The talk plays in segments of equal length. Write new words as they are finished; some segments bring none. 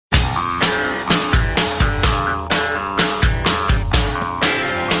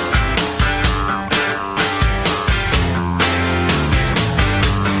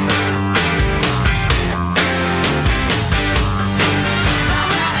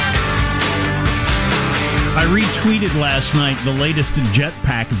I retweeted last night the latest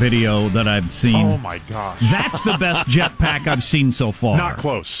jetpack video that I've seen. Oh, my gosh. That's the best jetpack I've seen so far. Not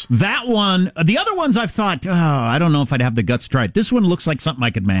close. That one, the other ones I've thought, I don't know if I'd have the guts to try it. This one looks like something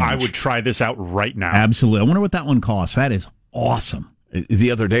I could manage. I would try this out right now. Absolutely. I wonder what that one costs. That is awesome.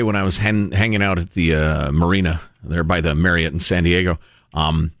 The other day when I was hanging out at the marina there by the Marriott in San Diego,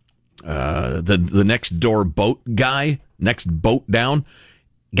 the next door boat guy, next boat down,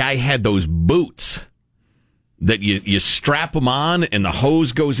 guy had those boots that you strap them on and the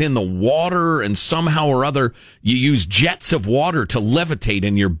hose goes in the water and somehow or other you use jets of water to levitate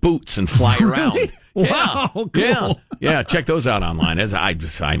in your boots and fly around. Really? Wow, cool. Yeah, check those out online.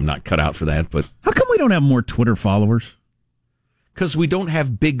 I'm not cut out for that, but how come we don't have more Twitter followers? Because we don't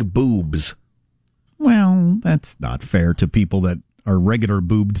have big boobs. Well, that's not fair to people that are regular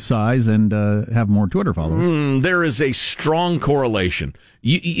boobed size and have more Twitter followers. There is a strong correlation.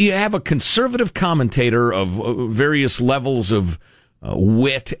 You have a conservative commentator of various levels of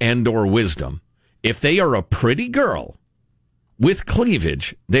wit and or wisdom. If they are a pretty girl with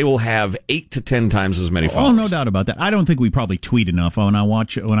cleavage, they will have 8 to 10 times as many followers. Oh, no doubt about that. I don't think we probably tweet enough. When I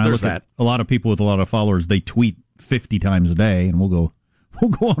look at a lot of people with a lot of followers, they tweet 50 times a day, and we'll go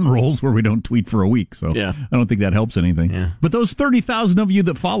on rolls where we don't tweet for a week. So yeah. I don't think that helps anything. Yeah. But those 30,000 of you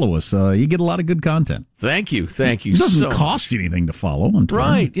that follow us, you get a lot of good content. Thank you. It doesn't cost you anything to follow on Twitter.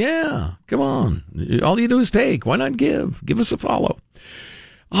 Right, yeah. Come on. All you do is take. Why not give? Give us a follow.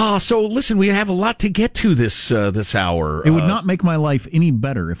 So listen, we have a lot to get to this hour. It would not make my life any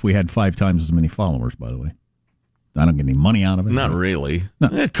better if we had 5 times as many followers, by the way. I don't get any money out of it. Not really. No.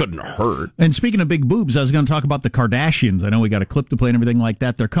 It couldn't hurt. And speaking of big boobs, I was going to talk about the Kardashians. I know we got a clip to play and everything like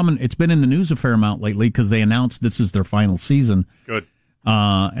that. They're coming. It's been in the news a fair amount lately because they announced this is their final season. Good.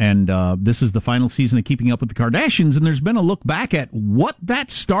 And this is the final season of Keeping Up with the Kardashians. And there's been a look back at what that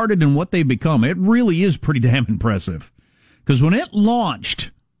started and what they've become. It really is pretty damn impressive. Because when it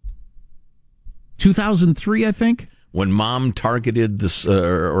launched, 2003, I think. When Mom targeted this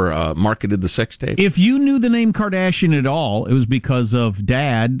marketed the sex tape. If you knew the name Kardashian at all, it was because of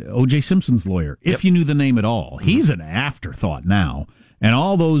Dad, O.J. Simpson's lawyer. If you knew the name at all, he's an afterthought now, and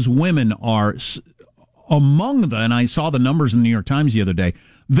all those women are among the. And I saw the numbers in the New York Times the other day.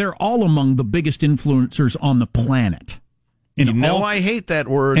 They're all among the biggest influencers on the planet. I hate that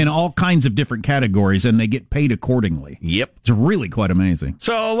word. In all kinds of different categories, and they get paid accordingly. Yep. It's really quite amazing.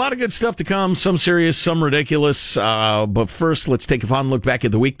 So a lot of good stuff to come, some serious, some ridiculous. But first, let's take a fond look back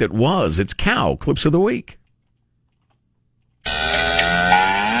at the week that was. It's Cow Clips of the Week. Authentic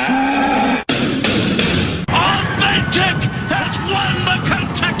has won the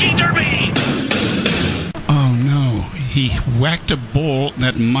Kentucky Derby! Oh, no. He whacked a ball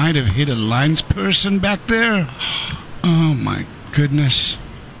that might have hit a linesperson back there. Oh, my goodness.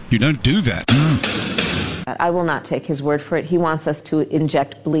 You don't do that. I will not take his word for it. He wants us to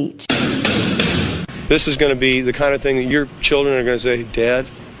inject bleach. This is going to be the kind of thing that your children are going to say, Dad,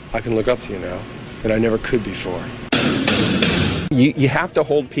 I can look up to you now, and I never could before. You have to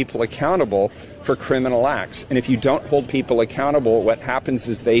hold people accountable for criminal acts. And if you don't hold people accountable, what happens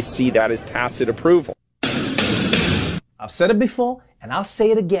is they see that as tacit approval. I've said it before, and I'll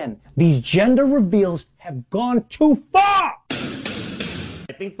say it again. These gender reveals have gone too far!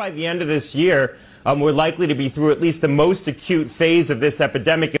 I think by the end of this year, we're likely to be through at least the most acute phase of this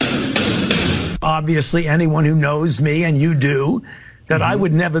epidemic. Obviously, anyone who knows me, and you do, that I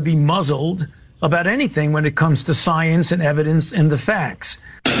would never be muzzled about anything when it comes to science and evidence and the facts.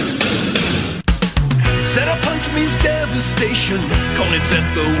 Set a punch means devastation. Conan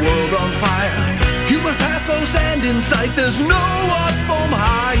set the world on fire. Human pathos and insight, there's no art form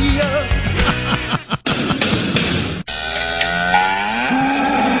higher.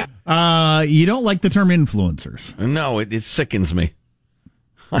 You don't like the term influencers. No, it sickens me.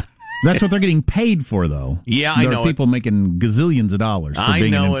 That's what they're getting paid for, though. Yeah, I know. There are people making gazillions of dollars for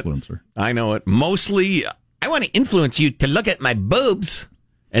being an influencer. I know it. Mostly, I want to influence you to look at my boobs,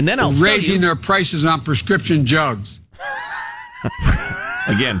 and then I'll raising their prices on prescription jugs.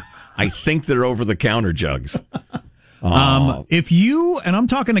 Again, I think they're over-the-counter jugs. If you, and I'm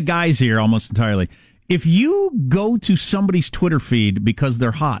talking to guys here almost entirely, if you go to somebody's Twitter feed because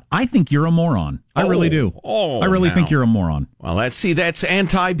they're hot, I think you're a moron. I really do. I really think you're a moron. Well, that's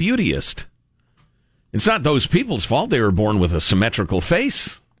anti-beautyist. It's not those people's fault. They were born with a symmetrical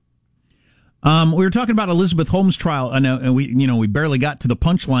face. We were talking about Elizabeth Holmes' trial, and we barely got to the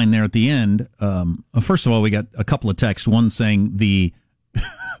punchline there at the end. First of all, we got a couple of texts. One saying the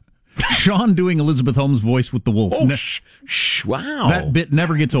Sean doing Elizabeth Holmes' voice with the wolf. Oh, wow. That bit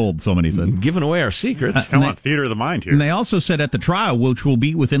never gets old, somebody said. Giving away our secrets. Come on, theater of the mind here. And they also said at the trial, which will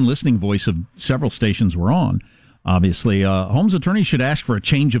be within listening voice of several stations we're on, obviously, Holmes' attorney should ask for a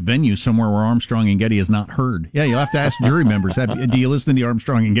change of venue somewhere where Armstrong and Getty is not heard. Yeah, you'll have to ask jury members. Do you listen to the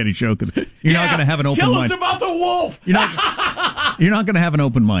Armstrong and Getty show? Because you're not going to have an open mind. Tell us about the wolf. You're not going to have an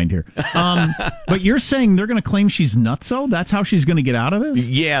open mind here. But you're saying they're going to claim she's nutso? That's how she's going to get out of this?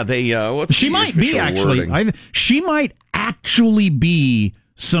 Yeah, what's she the might be official wording? She might actually be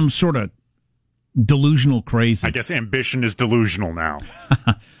some sort of delusional crazy. I guess ambition is delusional now.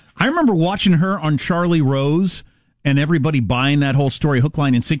 I remember watching her on Charlie Rose and everybody buying that whole story, hook,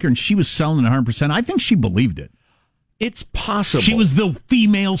 line, and sinker, and she was selling it 100%. I think she believed it. It's possible. She was the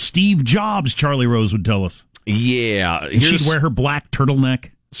female Steve Jobs, Charlie Rose would tell us. Yeah. She'd wear her black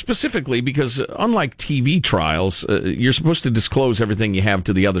turtleneck. Specifically because, unlike TV trials, you're supposed to disclose everything you have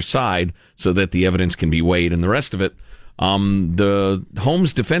to the other side so that the evidence can be weighed and the rest of it. The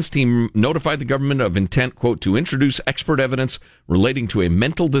Holmes defense team notified the government of intent, quote, to introduce expert evidence relating to a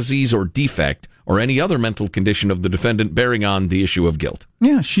mental disease or defect or any other mental condition of the defendant bearing on the issue of guilt.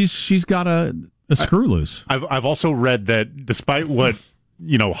 Yeah, she's got a screw loose. I've also read that despite what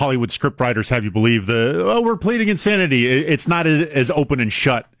Hollywood scriptwriters have you believe, we're pleading insanity, it's not as open and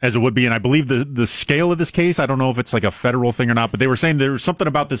shut as it would be. And I believe the scale of this case, I don't know if it's like a federal thing or not, but they were saying there's something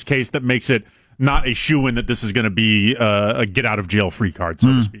about this case that makes it not a shoo-in that this is going to be a get-out-of-jail-free card, so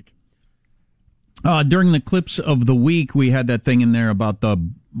to speak. During the clips of the week, we had that thing in there about the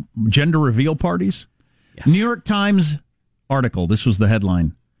gender reveal parties. Yes. New York Times article, this was the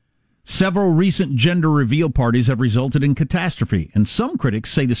headline. Several recent gender reveal parties have resulted in catastrophe, and some critics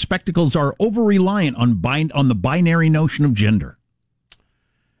say the spectacles are over-reliant on the binary notion of gender.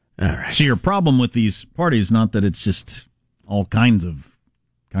 All right. So your problem with these parties, not that it's just all kinds of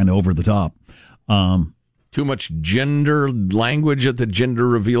over the top. Too much gender language at the gender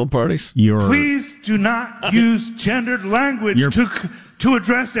reveal parties? Please do not use gendered language to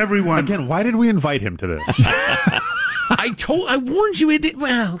address everyone. Again, why did we invite him to this? I warned you it did.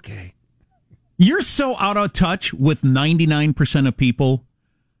 Well, okay. You're so out of touch with 99% of people.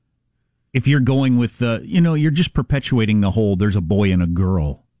 If you're going with you're just perpetuating the whole there's a boy and a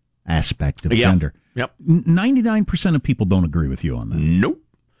girl aspect of gender. Yep. 99% of people don't agree with you on that. Nope.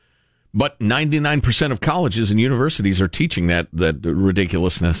 But 99% of colleges and universities are teaching that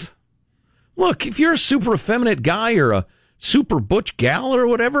ridiculousness. Look, if you're a super effeminate guy or a super butch gal or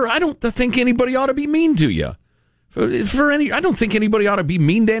whatever, I don't think anybody ought to be mean to you. I don't think anybody ought to be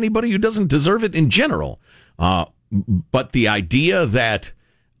mean to anybody who doesn't deserve it in general. But the idea that,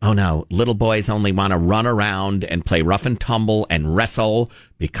 oh no, little boys only want to run around and play rough and tumble and wrestle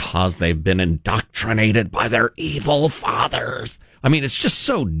because they've been indoctrinated by their evil fathers. I mean, it's just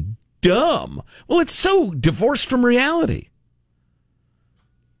so dumb. Well, it's so divorced from reality.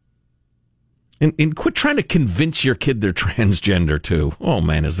 And quit trying to convince your kid they're transgender, too. Oh,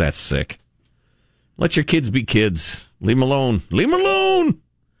 man, is that sick. Let your kids be kids. Leave them alone. Leave them alone.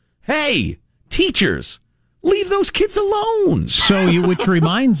 Hey, teachers, leave those kids alone. Which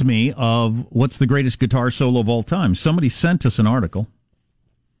reminds me of what's the greatest guitar solo of all time. Somebody sent us an article.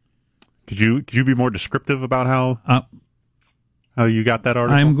 Could you be more descriptive about how you got that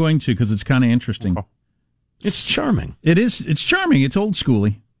article? I'm going to, because it's kind of interesting. Oh. It's charming. It is. It's charming. It's old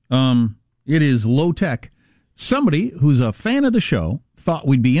schooly. It is low tech. Somebody who's a fan of the show thought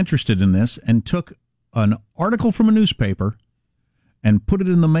we'd be interested in this and took an article from a newspaper and put it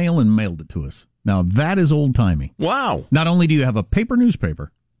in the mail and mailed it to us. Now, that is old-timey. Wow. Not only do you have a paper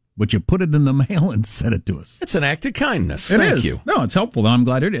newspaper, but you put it in the mail and sent it to us. It's an act of kindness. Thank you. No, it's helpful. I'm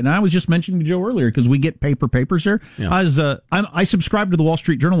glad it did. And I was just mentioning to Joe earlier, because we get papers here. Yeah. I subscribe to the Wall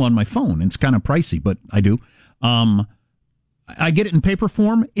Street Journal on my phone. It's kind of pricey, but I do. I get it in paper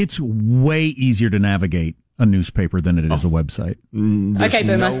form. It's way easier to navigate a newspaper than it is a website.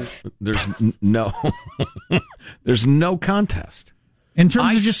 There's no contest. In terms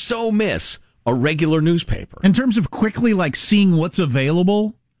I of just so miss a regular newspaper. In terms of quickly seeing what's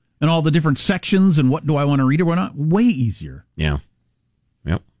available and all the different sections and what do I want to read or what not, way easier. Yeah.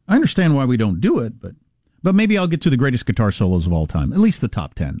 Yep. I understand why we don't do it, but maybe I'll get to the greatest guitar solos of all time, at least the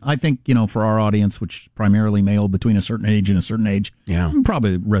top 10. I think, for our audience, which is primarily male between a certain age and a certain age,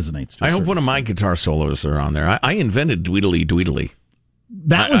 probably resonates. I hope one of my guitar solos are on there. I invented Dweedly Dweedly.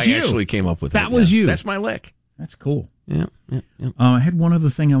 That was you. I actually came up with that. That was you. That's my lick. That's cool. Yeah. I had one other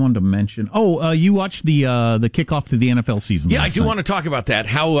thing I wanted to mention. You watched the kickoff to the NFL season. Yeah, I do want to talk about that.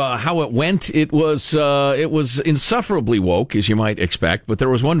 How it went. It was insufferably woke, as you might expect, but there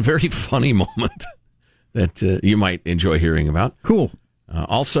was one very funny moment that you might enjoy hearing about. Cool.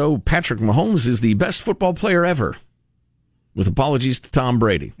 Also, Patrick Mahomes is the best football player ever, with apologies to Tom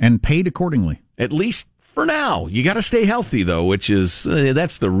Brady. And paid accordingly. At least for now. You got to stay healthy, though, which is,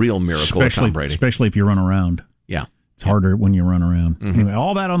 that's the real miracle of Tom Brady. Especially if you run around. Yeah. It's harder when you run around. Mm-hmm. Anyway,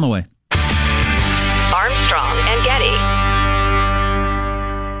 all that on the way. Armstrong and Getty.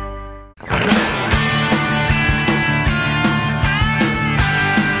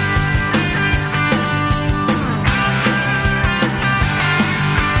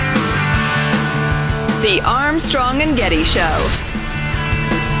 The Armstrong and Getty Show.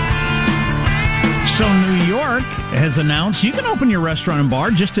 So New York has announced you can open your restaurant and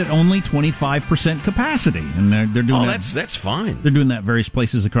bar just at only 25% capacity, and they're doing that's fine. They're doing that various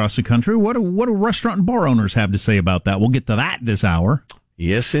places across the country. What do restaurant and bar owners have to say about that? We'll get to that this hour.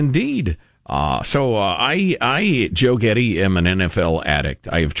 Yes, indeed. I, Joe Getty, am an NFL addict.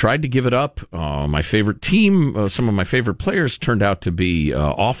 I have tried to give it up. My favorite team, some of my favorite players turned out to be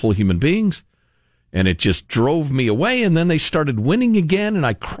awful human beings. And it just drove me away, and then they started winning again, and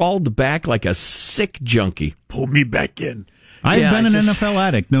I crawled back like a sick junkie. Pulled me back in. I've been an NFL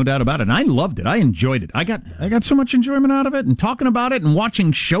addict, no doubt about it, and I loved it. I enjoyed it. I got so much enjoyment out of it, and talking about it, and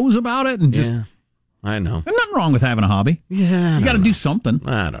watching shows about it, and just... Yeah, I know. There's nothing wrong with having a hobby. Yeah, you got to do something.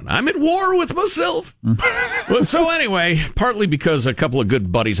 I don't know. I'm at war with myself. Well, so anyway, partly because a couple of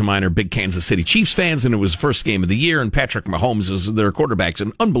good buddies of mine are big Kansas City Chiefs fans, and it was the first game of the year, and Patrick Mahomes is their quarterback,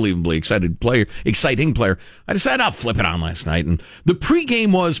 an unbelievably exciting player. I decided I'll flip it on last night, and the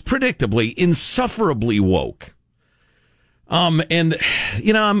pregame was predictably insufferably woke. And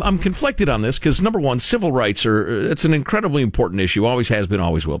you know, I'm conflicted on this because number one, civil rights it's an incredibly important issue, always has been,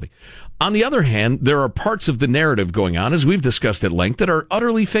 always will be. On the other hand, there are parts of the narrative going on, as we've discussed at length, that are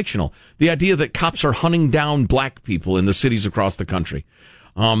utterly fictional. The idea that cops are hunting down black people in the cities across the country.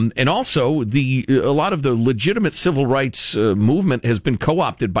 And also a lot of the legitimate civil rights movement has been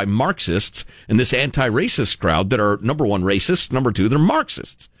co-opted by Marxists and this anti-racist crowd that are, number one, racist, number two, they're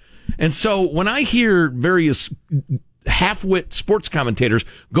Marxists. And so when I hear various half-wit sports commentators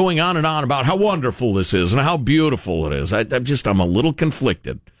going on and on about how wonderful this is and how beautiful it is, I'm a little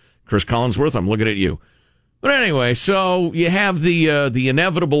conflicted. Chris Collinsworth, I'm looking at you. But anyway, so you have the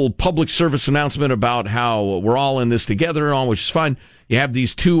inevitable public service announcement about how we're all in this together and all, which is fine. You have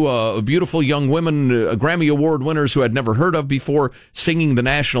these two beautiful young women, Grammy Award winners who I'd never heard of before, singing the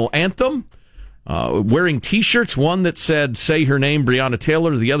national anthem, wearing T-shirts, one that said, say her name, Breonna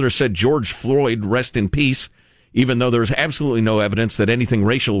Taylor, the other said, George Floyd, rest in peace, even though there's absolutely no evidence that anything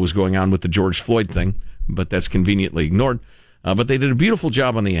racial was going on with the George Floyd thing, but that's conveniently ignored. But they did a beautiful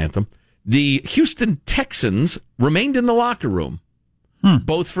job on the anthem. The Houston Texans remained in the locker room,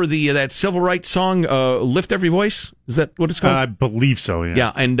 both for that civil rights song, "Lift Every Voice." Is that what it's called? I believe so. Yeah.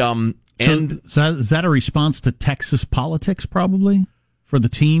 Yeah, and is that a response to Texas politics, probably, for the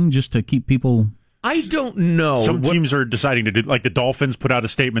team, just to keep people? I don't know. Some teams are deciding to do, like the Dolphins put out a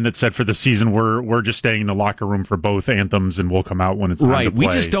statement that said for the season we're just staying in the locker room for both anthems, and we'll come out when it's time to play.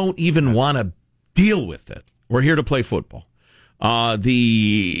 We just don't even want to deal with it. We're here to play football. The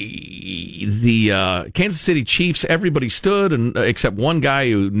Kansas City Chiefs, everybody stood, and except one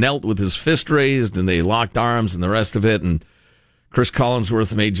guy who knelt with his fist raised, and they locked arms and the rest of it. And Chris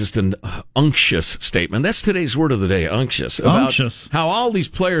Collinsworth made just an unctuous statement. That's today's word of the day, unctuous. About how all these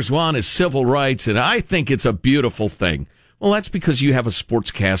players want is civil rights, and I think it's a beautiful thing. Well, that's because you have a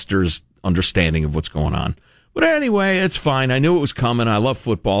sportscaster's understanding of what's going on. But anyway, it's fine. I knew it was coming. I love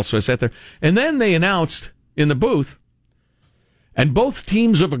football, so I sat there. And then they announced in the booth, and both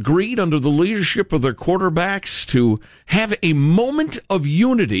teams have agreed under the leadership of their quarterbacks to have a moment of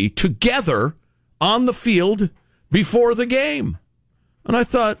unity together on the field before the game. And I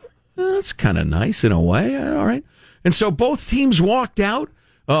thought, that's kind of nice in a way. All right. And so both teams walked out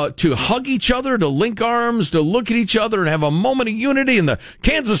to hug each other, to link arms, to look at each other and have a moment of unity. And the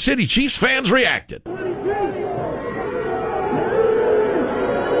Kansas City Chiefs fans reacted.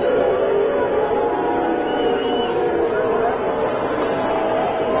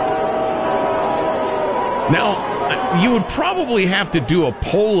 Now, you would probably have to do a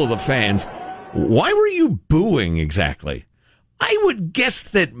poll of the fans. Why were you booing exactly? I would guess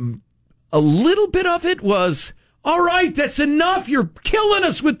that a little bit of it was, all right, that's enough. You're killing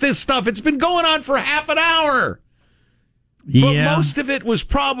us with this stuff. It's been going on for half an hour. Yeah. But most of it was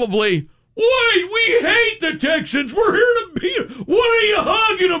probably, wait, we hate the Texans. We're here to beat them. What are you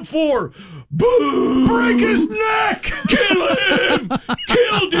hugging them for? Boo! Break his neck! Kill him!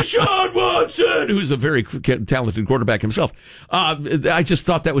 Kill Deshaun Watson, who's a very talented quarterback himself. I just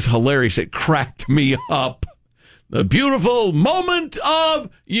thought that was hilarious. It cracked me up. The beautiful moment of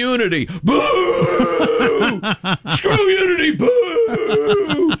unity. Boo! Screw unity.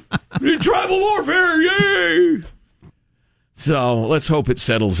 Boo! Tribal warfare. Yay! So let's hope it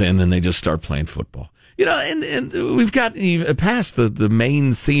settles in and they just start playing football. And we've got past the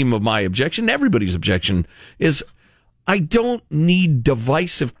main theme of my objection. Everybody's objection is I don't need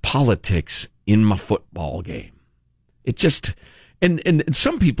divisive politics in my football game. It just... And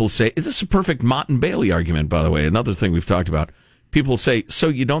some people say, this is a perfect Mott and Bailey argument, by the way, another thing we've talked about. People say, so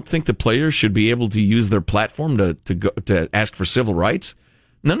you don't think the players should be able to use their platform to ask for civil rights?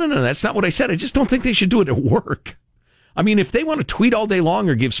 No, that's not what I said. I just don't think they should do it at work. I mean, if they want to tweet all day long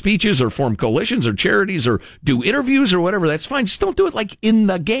or give speeches or form coalitions or charities or do interviews or whatever, that's fine. Just don't do it like in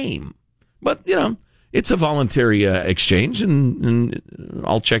the game. But, it's a voluntary exchange, and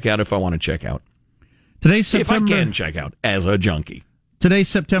I'll check out if I want to check out. Today's September, if I can check out as a junkie. Today's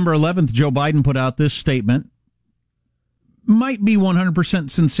September 11th, Joe Biden put out this statement. Might be 100%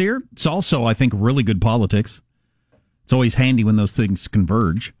 sincere. It's also, I think, really good politics. It's always handy when those things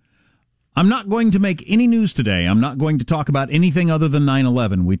converge. I'm not going to make any news today. I'm not going to talk about anything other than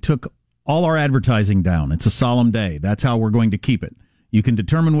 9/11. We took all our advertising down. It's a solemn day. That's how we're going to keep it. You can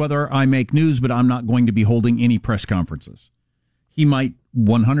determine whether I make news, but I'm not going to be holding any press conferences. He might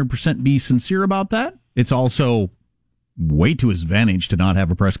 100% be sincere about that. It's also way to his advantage to not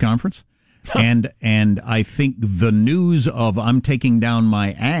have a press conference. And I think the news of I'm taking down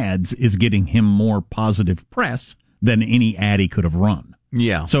my ads is getting him more positive press than any ad he could have run.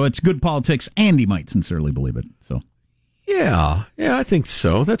 Yeah. So it's good politics, and he might sincerely believe it. So, yeah, I think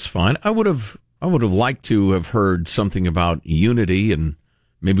so. That's fine. I would have liked to have heard something about unity, and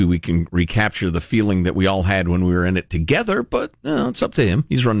maybe we can recapture the feeling that we all had when we were in it together, but it's up to him.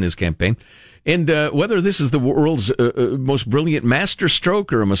 He's running his campaign. And whether this is the world's most brilliant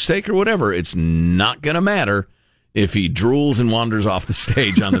masterstroke or a mistake or whatever, it's not going to matter if he drools and wanders off the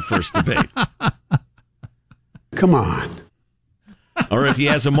stage on the first debate. Come on. Or if he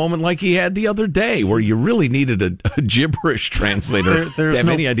has a moment like he had the other day where you really needed a gibberish translator to have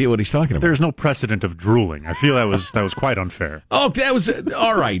any idea what he's talking about. There's no precedent of drooling. I feel that was quite unfair. Oh, that was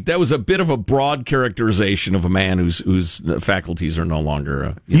all right. That was a bit of a broad characterization of a man whose faculties are no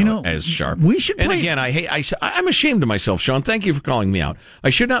longer as sharp. We should play. And again, I'm ashamed of myself, Sean. Thank you for calling me out. I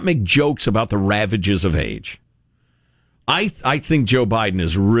should not make jokes about the ravages of age. I think Joe Biden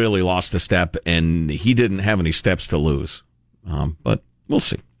has really lost a step, and he didn't have any steps to lose. But we'll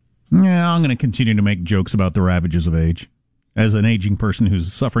see. Yeah, I'm going to continue to make jokes about the ravages of age as an aging person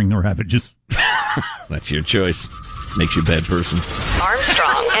who's suffering the ravages. That's your choice. Makes you a bad person.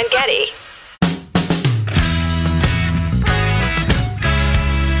 Armstrong and Getty.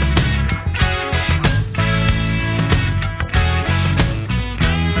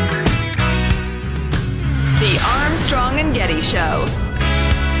 The Armstrong and Getty Show.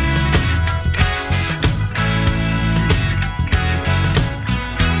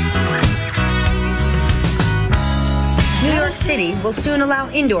 New York City will soon allow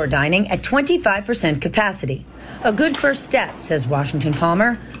indoor dining at 25% capacity. A good first step, says Washington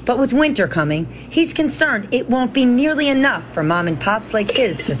Palmer. But with winter coming, he's concerned it won't be nearly enough for mom and pops like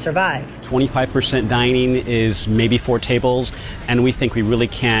his to survive. 25% dining is maybe 4 tables, and we think we really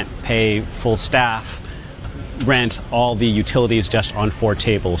can't pay full staff rent all the utilities just on 4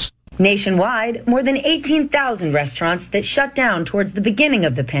 tables. Nationwide, more than 18,000 restaurants that shut down towards the beginning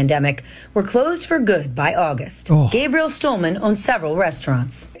of the pandemic were closed for good by August. Gabriel Stolman owns several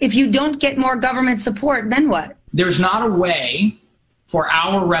restaurants. If you don't get more government support, then what? There's not a way for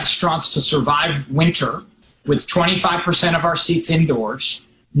our restaurants to survive winter with 25% of our seats indoors,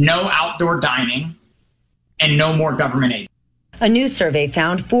 no outdoor dining, and no more government aid. A new survey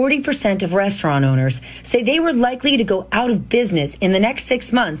found 40% of restaurant owners say they were likely to go out of business in the next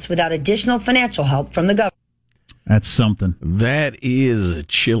 6 months without additional financial help from the government. That's something. That is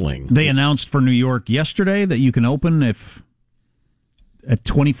chilling. They announced for New York yesterday that you can open if at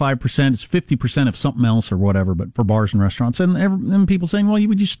 25%, it's 50% of something else or whatever, but for bars and restaurants. And people saying, well,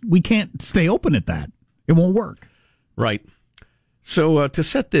 we can't stay open at that. It won't work. Right. So to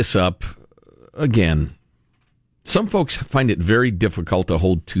set this up, again, some folks find it very difficult to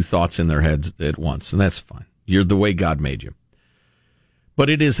hold 2 thoughts in their heads at once, and that's fine. You're the way God made you. But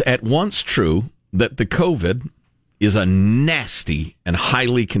it is at once true that the COVID is a nasty and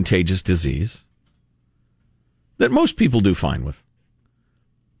highly contagious disease that most people do fine with,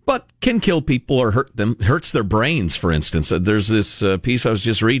 but can kill people or hurt them, hurts their brains, for instance. There's this piece I was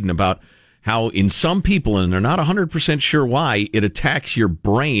just reading about how in some people, and they're not 100% sure why, it attacks your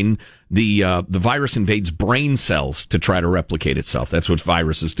brain. The virus invades brain cells to try to replicate itself. That's what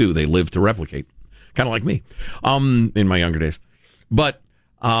viruses do. They live to replicate. kind of like me in my younger days. But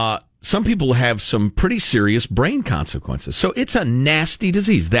some people have some pretty serious brain consequences. So it's a nasty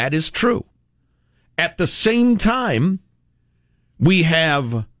disease. That is true. At the same time, we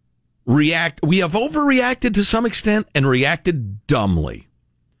have overreacted to some extent and reacted dumbly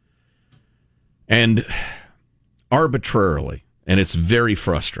and arbitrarily, and it's very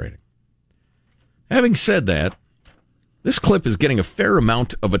frustrating. Having said that, this clip is getting a fair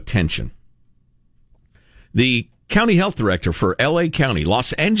amount of attention. The county health director for L.A. County,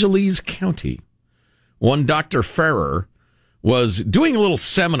 Los Angeles County, one Dr. Ferrer, was doing a little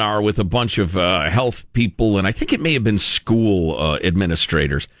seminar with a bunch of health people, and I think it may have been school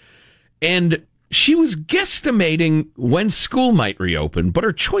administrators. And she was guesstimating when school might reopen, but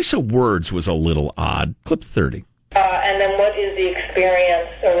her choice of words was a little odd. Clip 30. And then what is the experience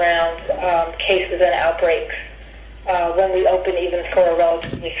around cases and outbreaks when we open, even for a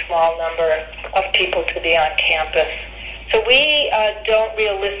relatively small number of people to be on campus? So we don't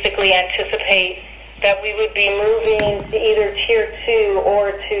realistically anticipate that we would be moving to either Tier 2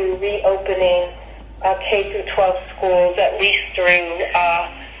 or to reopening K through 12 schools at least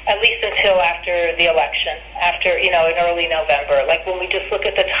until after the election, in early November. Like when we just look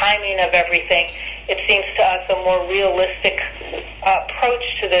at the timing of everything, it seems to us a more realistic approach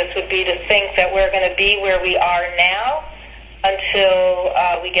to this would be to think that we're going to be where we are now until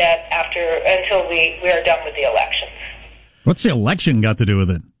we are done with the election. What's the election got to do with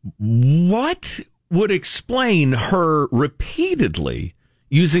it? What would explain her repeatedly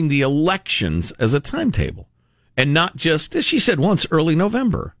using the elections as a timetable? And not just, as she said once, early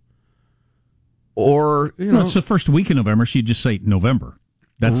November. Or, No, it's the first week in November. She'd just say November.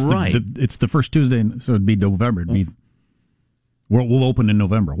 That's right. It's the first Tuesday, so it'd be November. We'll open in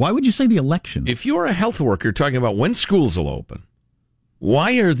November. Why would you say the election? If you're a health worker talking about when schools will open,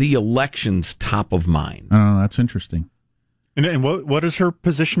 why are the elections top of mind? Oh, that's interesting. And what is her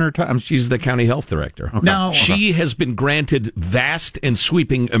position or time? She's the county health director. Okay. Now, she has been granted vast and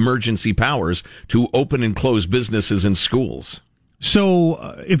sweeping emergency powers to open and close businesses and schools.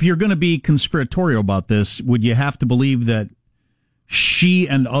 So if you're going to be conspiratorial about this, would you have to believe that she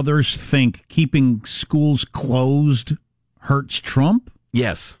and others think keeping schools closed hurts Trump?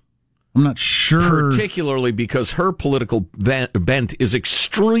 Yes. I'm not sure. Particularly because her political bent is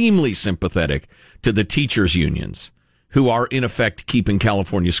extremely sympathetic to the teachers' unions, who are, in effect, keeping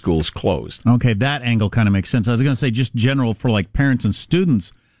California schools closed. Okay, that angle kind of makes sense. I was going to say, just general for like parents and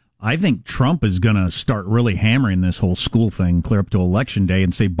students, I think Trump is going to start really hammering this whole school thing clear up to Election Day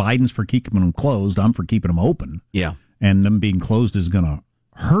and say Biden's for keeping them closed, I'm for keeping them open. Yeah. And them being closed is going to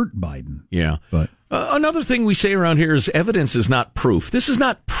hurt Biden. Yeah. But another thing we say around here is evidence is not proof. This is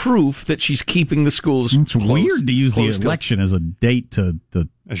not proof that she's keeping the schools It's closed, weird to use the election as a date to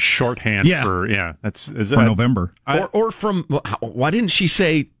a shorthand for November. Or from, why didn't she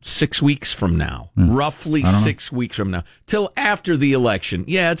say 6 weeks from now? Roughly 6 weeks from now. Till after the election.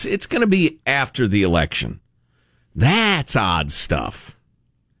 Yeah, it's going to be after the election. That's odd stuff.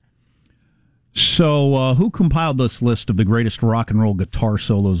 So, who compiled this list of the greatest rock and roll guitar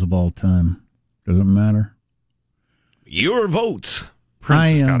solos of all time? Does it matter? Your votes. Prince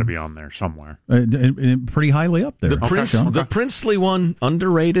has got to be on there somewhere. Pretty highly up there. The princely one,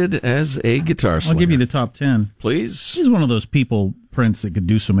 underrated as a guitar slinger. I'll give you the top 10. Please. He's one of those people, Prince, that could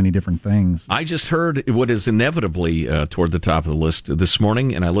do so many different things. I just heard what is inevitably toward the top of the list this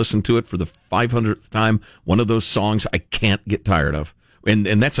morning, and I listened to it for the 500th time. One of those songs I can't get tired of. And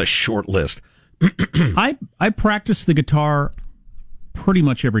that's a short list. I practice the guitar pretty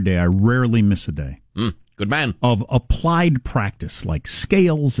much every day. I rarely miss a day. Good man. Of applied practice, like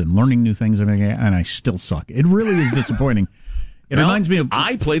scales and learning new things, and I still suck. It really is disappointing. It reminds me of...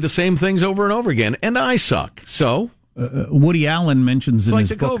 I play the same things over and over again, and I suck. So... Woody Allen mentions in his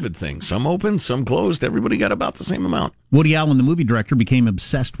book... It's like the COVID thing. Some open, some closed. Everybody got about the same amount. Woody Allen, the movie director, became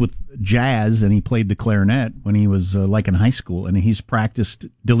obsessed with jazz, and he played the clarinet when he was in high school, and he's practiced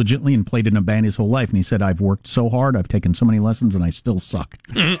diligently and played in a band his whole life. And he said, I've worked so hard, I've taken so many lessons, and I still suck.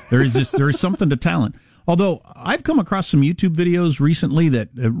 There is something to talent. Although, I've come across some YouTube videos recently that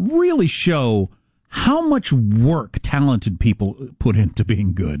really show how much work talented people put into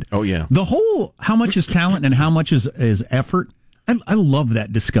being good. Oh, yeah. The whole how much is talent and how much is effort, I love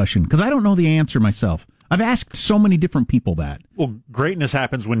that discussion because I don't know the answer myself. I've asked so many different people that. Well, greatness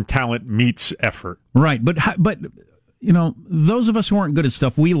happens when talent meets effort. Right, but those of us who aren't good at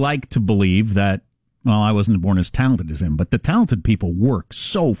stuff, we like to believe that, well, I wasn't born as talented as him, but the talented people work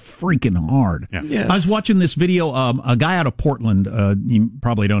so freaking hard. Yeah. Yes. I was watching this video, a guy out of Portland, you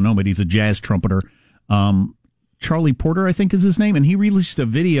probably don't know, but he's a jazz trumpeter, Charlie Porter, I think is his name, and he released a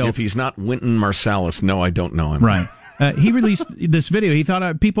video. If he's not Wynton Marsalis, no, I don't know him. Right. He released this video. He thought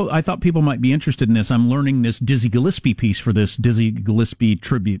I thought people might be interested in this. I'm learning this Dizzy Gillespie piece for this Dizzy Gillespie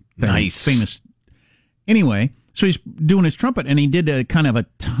tribute thing. Nice. Famous. Anyway, so he's doing his trumpet, and he did a kind of a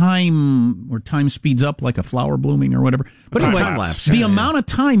time where time speeds up like a flower blooming or whatever. But anyway, time lapse. the amount of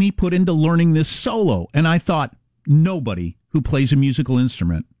time he put into learning this solo, and I thought nobody who plays a musical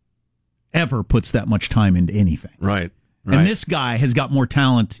instrument ever puts that much time into anything. Right. And this guy has got more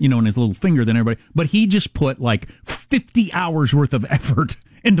talent, in his little finger than everybody. But he just put like 50 hours worth of effort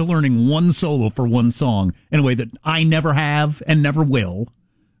into learning one solo for one song in a way that I never have and never will.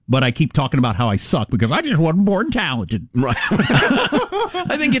 But I keep talking about how I suck because I just wasn't born talented. Right.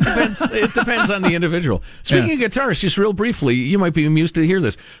 I think it depends. It depends on the individual. Speaking of guitarists, just real briefly, you might be amused to hear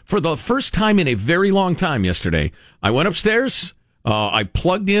this. For the first time in a very long time yesterday, I went upstairs. I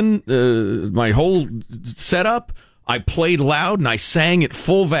plugged in my whole setup. I played loud and I sang at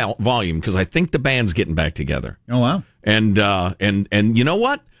full volume because I think the band's getting back together. Oh wow! And you know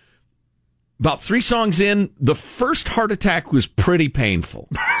what? About 3 songs in, the first heart attack was pretty painful,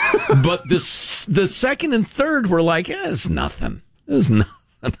 but the second and third were like, it's nothing. It's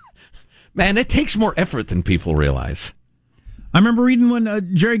nothing. Man, it takes more effort than people realize. I remember reading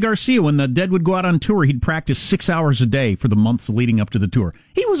when Jerry Garcia, when the Dead would go out on tour, he'd practice 6 hours a day for the months leading up to the tour.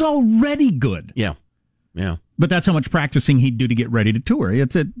 He was already good. Yeah. But that's how much practicing he'd do to get ready to tour.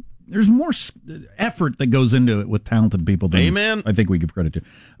 There's more effort that goes into it with talented people than I think we give credit to.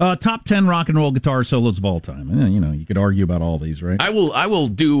 Top 10 rock and roll guitar solos of all time. You could argue about all these, right? I will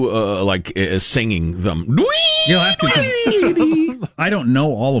do singing them. You'll have to. I don't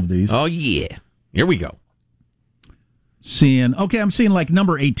know all of these. Oh yeah, here we go. I'm seeing like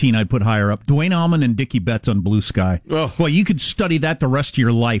number 18 I'd put higher up. Duane Allman and Dickie Betts on Blue Sky. Oh. Boy, you could study that the rest of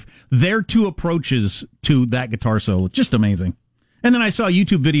your life. Their 2 approaches to that guitar solo, just amazing. And then I saw a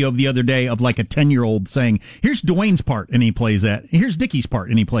YouTube video of the other day of like a 10-year-old saying, here's Duane's part, and he plays that. Here's Dickie's part,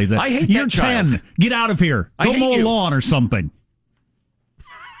 and he plays that. I hate You're that child. 10. Get out of here. Go mow a lawn or something.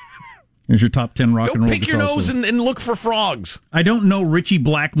 Here's your top 10 rock and roll Go pick your guitar nose solos. and look for frogs. I don't know Richie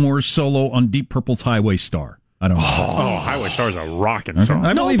Blackmore's solo on Deep Purple's Highway Star. I don't know. Highway Star is a rocking song.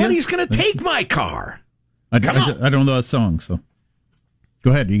 Nobody's going to take my car. I don't know that song, so go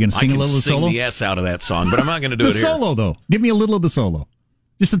ahead. Are you going to sing a little of the solo? I can sing the S out of that song, but I'm not going to do the it here. The solo, though. Give me a little of the solo.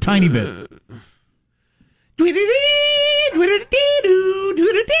 Just a tiny bit. Okay,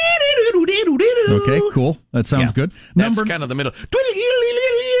 cool. That sounds good. That's kind of the middle.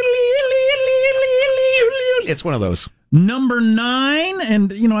 It's one of those. Number 9,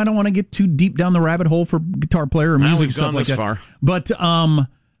 and I don't want to get too deep down the rabbit hole for guitar player or music we've stuff gone like this that. far. But I'm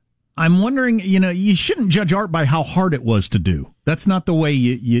wondering, you shouldn't judge art by how hard it was to do. That's not the way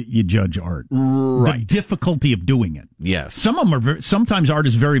you judge art. Right. The difficulty of doing it. Yes. Some of them are sometimes art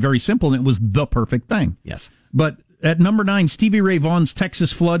is very, very simple, and it was the perfect thing. Yes. But at number 9, Stevie Ray Vaughan's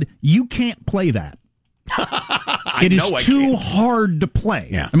Texas Flood, you can't play that. It is too hard to play.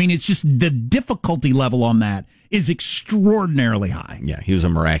 Yeah. I mean, it's just the difficulty level on that is extraordinarily high. Yeah, he was a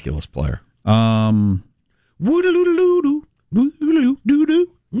miraculous player.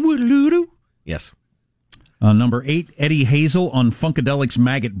 Yes. Number 8, Eddie Hazel on Funkadelic's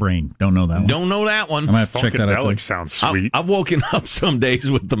Maggot Brain. Don't know that one. Don't know that one. I'm going to have to check that out. Funkadelic sounds sweet. I've woken up some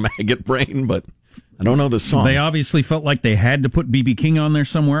days with the Maggot Brain, but I don't know the song. They obviously felt like they had to put B.B. King on there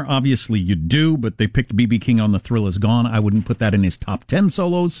somewhere. Obviously, you do, but they picked B.B. King on The Thrill Is Gone. I wouldn't put that in his top 10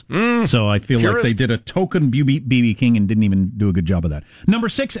 solos. So I feel like they did a token B.B. King and didn't even do a good job of that. Number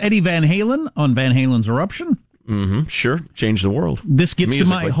 6, Eddie Van Halen on Van Halen's Eruption. Mm-hmm. Sure. Changed the world. This gets to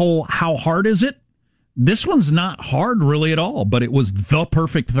my whole, how hard is it? This one's not hard really at all, but it was the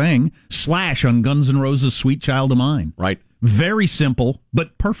perfect thing. Slash on Guns N' Roses' Sweet Child of Mine. Right. Very simple,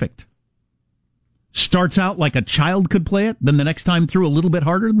 but perfect. Starts out like a child could play it, then the next time through a little bit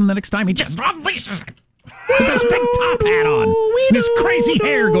harder, than the next time he just unleashes it. With his big top hat on. And his crazy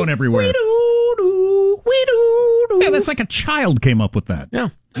hair going everywhere. Yeah, that's like a child came up with that. Yeah.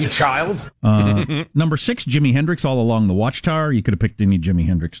 You child? Number 6, Jimi Hendrix, All Along the Watchtower. You could have picked any Jimi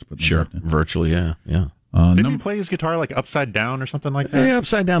Hendrix to put in Sure. there. Virtually, yeah. Didn't he play his guitar like upside down or something like that? Yeah,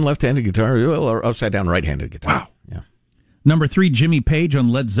 upside down left-handed guitar, or upside down right-handed guitar. Wow. Yeah. Number 3, Jimmy Page on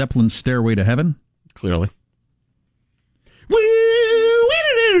Led Zeppelin's Stairway to Heaven. Clearly.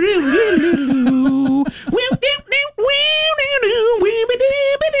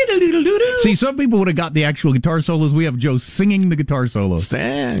 See, some people would have got the actual guitar solos. We have Joe singing the guitar solos.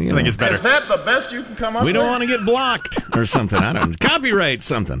 I think it's better. Is that the best you can come up with? We don't want to get blocked or something. I don't copyright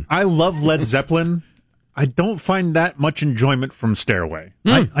something. I love Led Zeppelin, I don't find that much enjoyment from Stairway.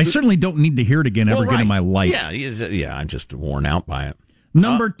 I certainly don't need to hear it again ever again in my life. Yeah, I'm just worn out by it.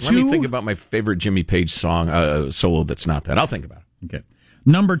 Number 2. Let me think about my favorite Jimmy Page song, solo that's not that. I'll think about it. Okay.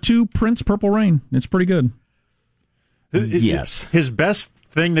 Number 2, Prince, Purple Rain. It's pretty good. Yes. His best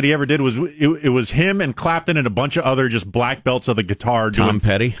thing that he ever did was it was him and Clapton and a bunch of other just black belts of the guitar. Tom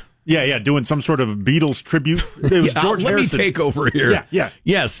Petty. Yeah, doing some sort of Beatles tribute. It was George Harrison. Let me take over here. Yeah.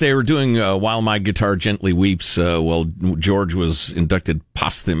 Yes, they were doing While My Guitar Gently Weeps while George was inducted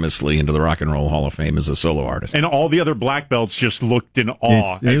posthumously into the Rock and Roll Hall of Fame as a solo artist. And all the other black belts just looked in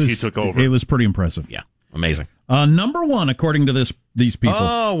awe as he took over. It was pretty impressive. Yeah, amazing. Number 1, according to these people.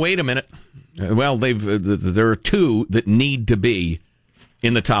 Oh, wait a minute. Well, there are 2 that need to be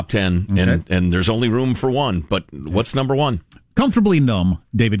in the top 10, and there's only room for one. But what's number 1? Comfortably Numb,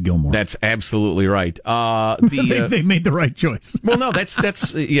 David Gilmour. That's absolutely right. They made the right choice. Well, no,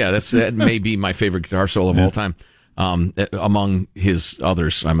 that may be my favorite guitar solo of all time. Among his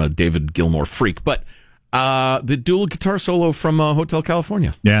others, I'm a David Gilmour freak. But the dual guitar solo from Hotel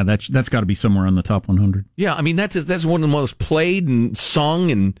California. Yeah, that's got to be somewhere on the top 100. Yeah, I mean that's one of the most played and sung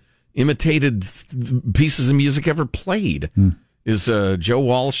and imitated pieces of music ever played. Is Joe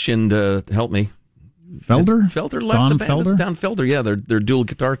Walsh and help me. Felder left Don the band. Felder? Don Felder, yeah, their dual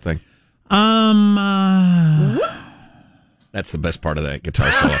guitar thing. That's the best part of that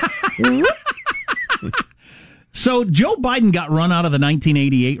guitar solo. So Joe Biden got run out of the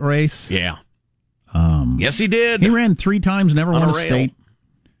 1988 race. Yeah. Yes, he did. He ran 3 times, never won a state.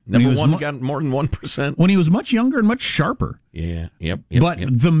 Never got more than 1%. When he was much younger and much sharper. Yeah, yep. But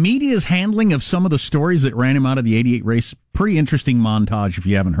the media's handling of some of the stories that ran him out of the 88 race, pretty interesting montage. If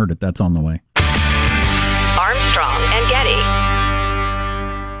you haven't heard it, that's on the way. Armstrong and Getty.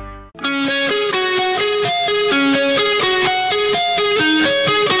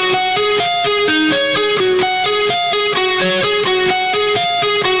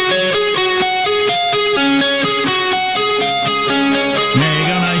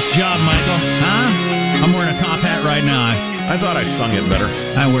 I thought I sung it better.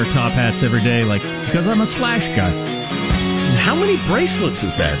 I wear top hats every day, because I'm a Slash guy. How many bracelets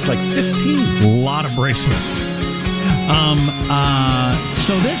is that? It's like 15. A lot of bracelets.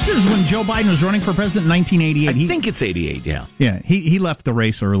 So this is when Joe Biden was running for president in 1988. I think it's 88, yeah. Yeah, he left the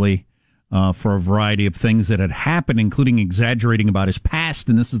race early for a variety of things that had happened, including exaggerating about his past,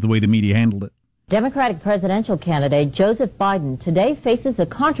 and this is the way the media handled it. Democratic presidential candidate Joseph Biden today faces a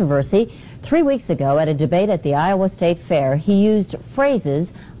controversy. 3 weeks ago at a debate at the Iowa State Fair, he used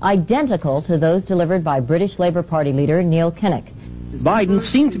phrases identical to those delivered by British Labour Party leader Neil Kinnock. Biden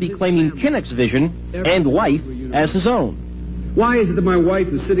seemed to be claiming Kinnock's vision and life as his own. Why is it that my wife,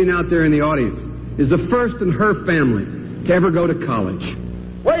 who's sitting out there in the audience, is the first in her family to ever go to college?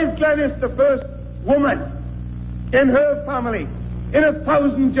 Why is Gladys the first woman in her family in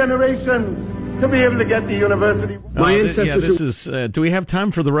 1,000 generations to be able to get the university? This is. Do we have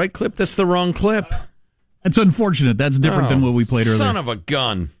time for the right clip? That's the wrong clip. It's unfortunate. That's different than what we played earlier. Son of a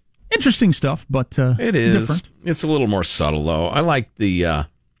gun. Interesting stuff, but it is different. It's a little more subtle, though. I like the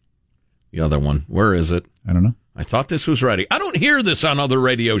other one. Where is it? I don't know. I thought this was ready. I don't hear this on other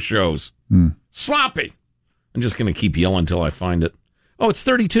radio shows. Sloppy. I'm just going to keep yelling until I find it. Oh, it's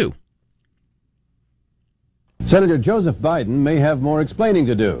 32. Senator Joseph Biden may have more explaining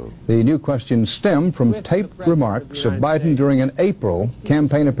to do. The new questions stem from taped remarks of Biden during an April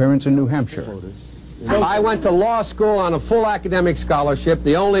campaign appearance in New Hampshire. I went to law school on a full academic scholarship,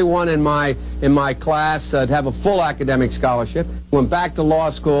 the only one in my class to have a full academic scholarship. Went back to law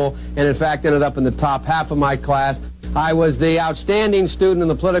school and, in fact, ended up in the top half of my class. I was the outstanding student in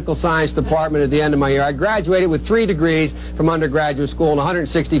the political science department at the end of my year. I graduated with 3 degrees from undergraduate school and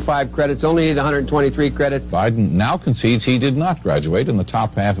 165 credits, only needed 123 credits. Biden now concedes he did not graduate in the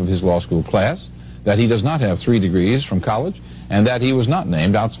top half of his law school class, that he does not have 3 degrees from college, and that he was not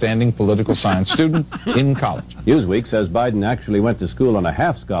named outstanding political science student in college. Newsweek says Biden actually went to school on a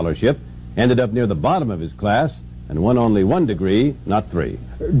half scholarship, ended up near the bottom of his class, and won only 1 degree, not 3.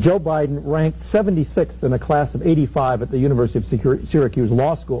 Joe Biden ranked 76th in a class of 85 at the University of Syracuse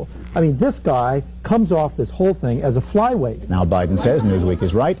Law School. I mean, this guy comes off this whole thing as a flyweight. Now Biden says Newsweek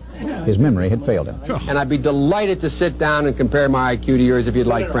is right. His memory had failed him. And I'd be delighted to sit down and compare my IQ to yours if you'd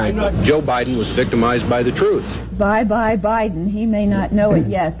like, Frank. Joe Biden was victimized by the truth. Bye-bye Biden. He may not know it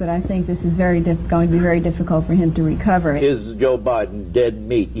yet, but I think this is going to be very difficult for him to recover. Is Joe Biden dead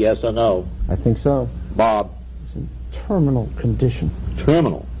meat, yes or no? I think so. Bob? Terminal condition.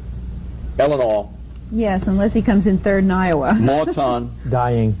 Terminal. Eleanor. Yes, unless he comes in third in Iowa. Morton.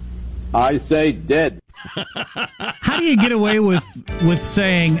 Dying. I say dead. How do you get away with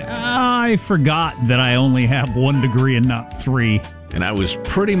saying, I forgot that I only have 1 degree and not 3? And I was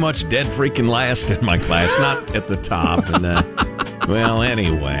pretty much dead freaking last in my class, not at the top. And well,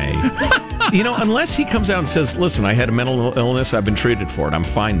 anyway. Unless he comes out and says, listen, I had a mental illness, I've been treated for it, I'm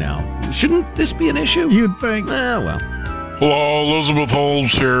fine now. Shouldn't this be an issue? You'd think. Well. Hello, Elizabeth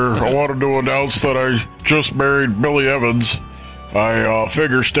Holmes here. I wanted to announce that I just married Billy Evans. I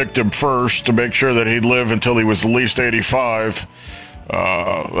figure sticked him first to make sure that he'd live until he was at least 85.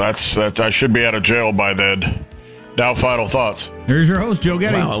 I should be out of jail by then. Now, final thoughts. Here's your host, Joe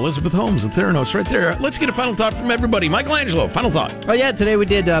Getty. Wow, Elizabeth Holmes and Theranos right there. Let's get a final thought from everybody. Michelangelo, final thought. Oh, yeah, today we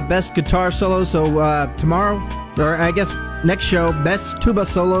did best guitar solo, so tomorrow, or I guess next show, best tuba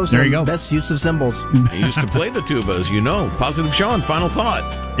solos there you and go. best use of cymbals. I used to play the tuba, as you know. Positive Sean, final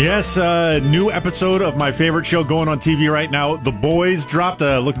thought. Yes, new episode of my favorite show going on TV right now. The Boys dropped.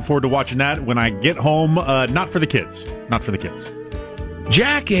 Looking forward to watching that when I get home. Not for the kids. Not for the kids.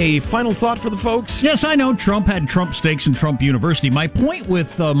 Jack, a final thought for the folks? Yes, I know Trump had Trump Steaks and Trump University. My point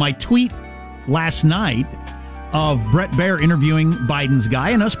with my tweet last night of Brett Baer interviewing Biden's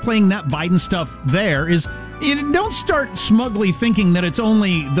guy and us playing that Biden stuff there is, don't start smugly thinking that it's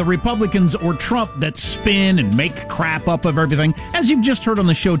only the Republicans or Trump that spin and make crap up of everything. As you've just heard on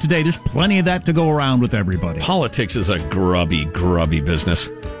the show today, there's plenty of that to go around with everybody. Politics is a grubby business.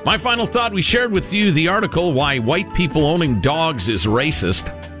 My final thought, we shared with you the article, Why White People Owning Dogs is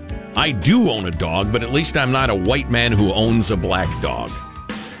Racist. I do own a dog, but at least I'm not a white man who owns a black dog.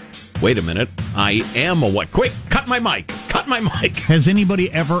 Wait a minute. I am a what? Quick, cut my mic. Has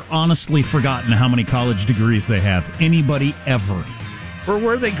anybody ever honestly forgotten how many college degrees they have? Anybody ever? For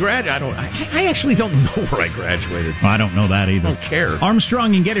where they graduated? I actually don't know where I graduated. I don't know that either. I don't care.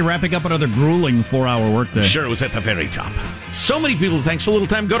 Armstrong and Getty wrapping up another grueling 4-hour workday. Sure, it was at the very top. So many people, thanks a little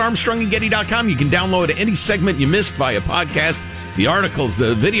time. Go to ArmstrongandGetty.com. You can download any segment you missed via podcast. The articles,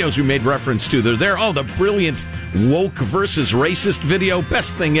 the videos we made reference to, they're there. Oh, the brilliant woke versus racist video.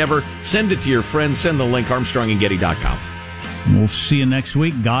 Best thing ever. Send it to your friends. Send the link, ArmstrongandGetty.com. We'll see you next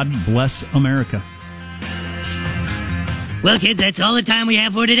week. God bless America. Well, kids, that's all the time we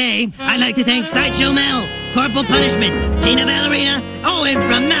have for today. I'd like to thank Sideshow Mel, Corporal Punishment, Tina Ballerina, and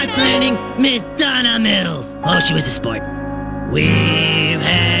from Knots Landing, Miss Donna Mills. Oh, she was a sport. We've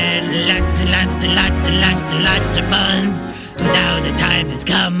had lots and lots and lots and lots and lots of fun. Now the time has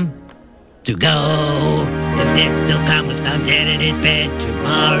come to go. If this silkcom was found dead in his bed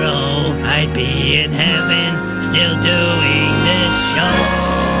tomorrow, I'd be in heaven still doing this show.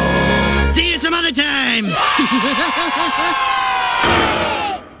 See you some other time!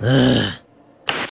 Ugh.